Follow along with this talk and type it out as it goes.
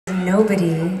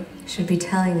Nobody should be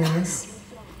telling us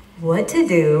what to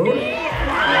do.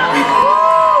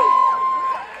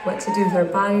 What to do with our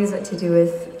bodies, what to do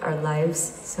with our lives.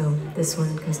 So this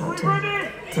one goes out to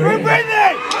Britney.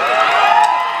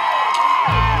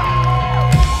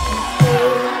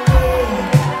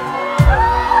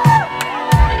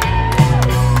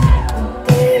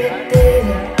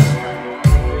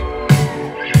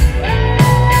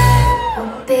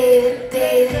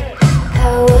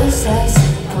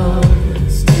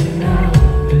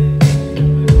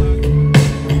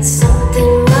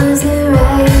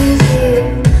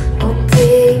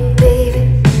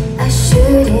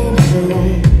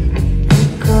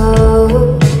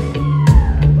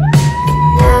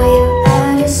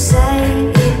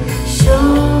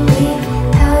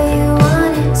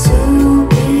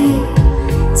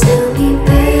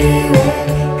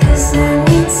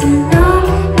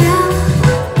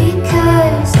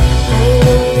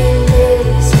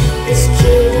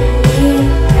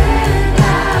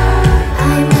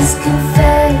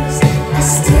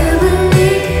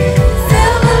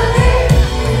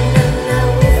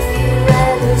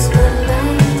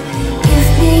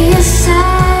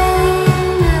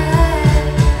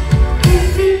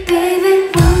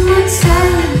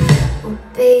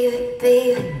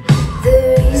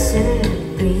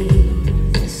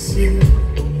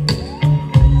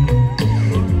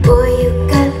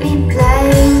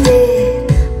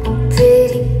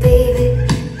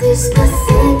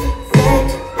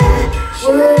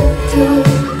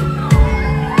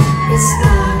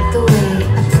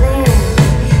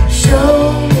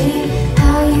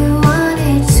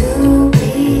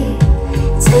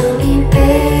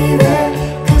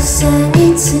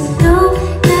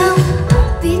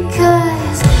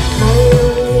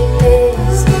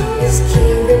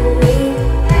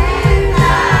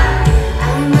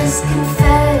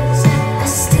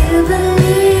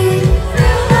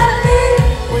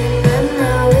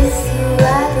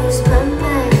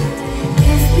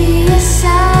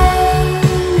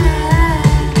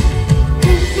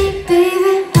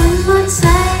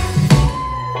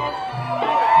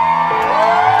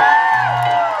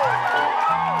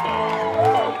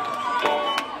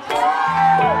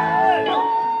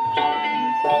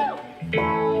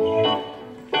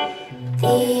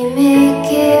 Dime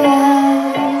qué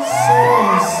vas a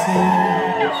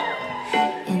hacer,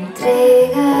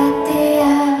 entrégate a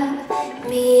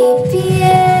mi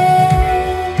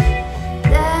piel,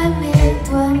 dame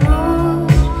tu amor,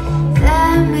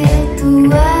 dame tu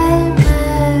alma,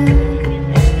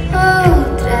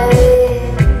 otra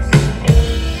vez,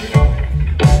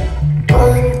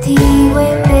 contigo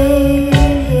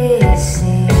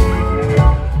envejecer,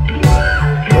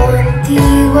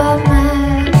 contigo amar.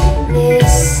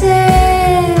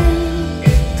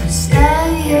 Tus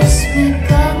labios me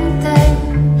cantan,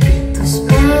 tus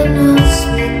manos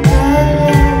me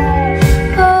calan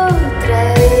otra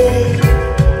vez.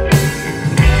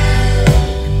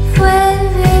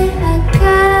 Vuelve a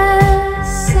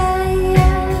casa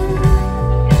ya,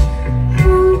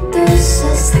 juntos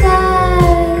hasta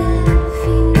el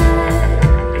final.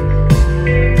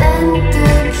 Tanto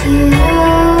quiero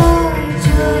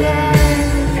llorar,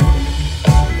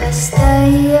 basta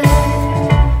ya.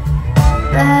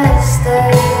 Basta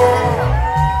ya.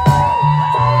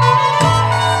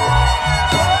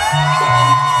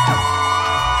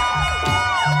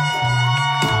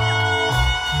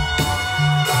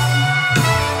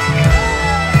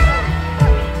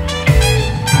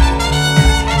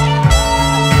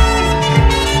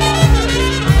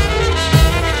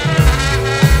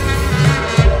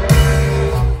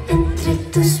 Entre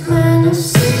tus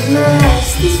manos y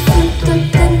más disfruto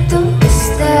tanto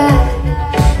estar.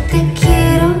 Te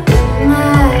quiero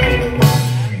amar,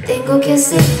 tengo que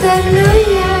aceptarlo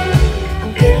ya,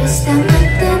 aunque me está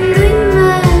matando y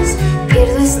más.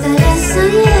 Pierdo esta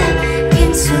lasaña,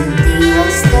 pienso en ti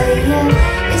hasta allá,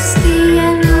 es que ya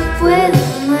no puedo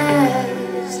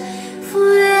más.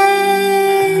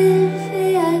 Vuelve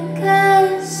a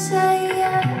casa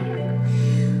ya,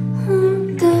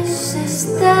 juntos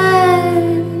hasta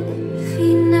el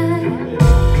final.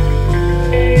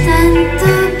 Tanto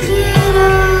quiero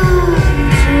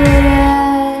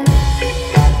llorar,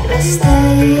 basta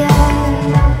ya.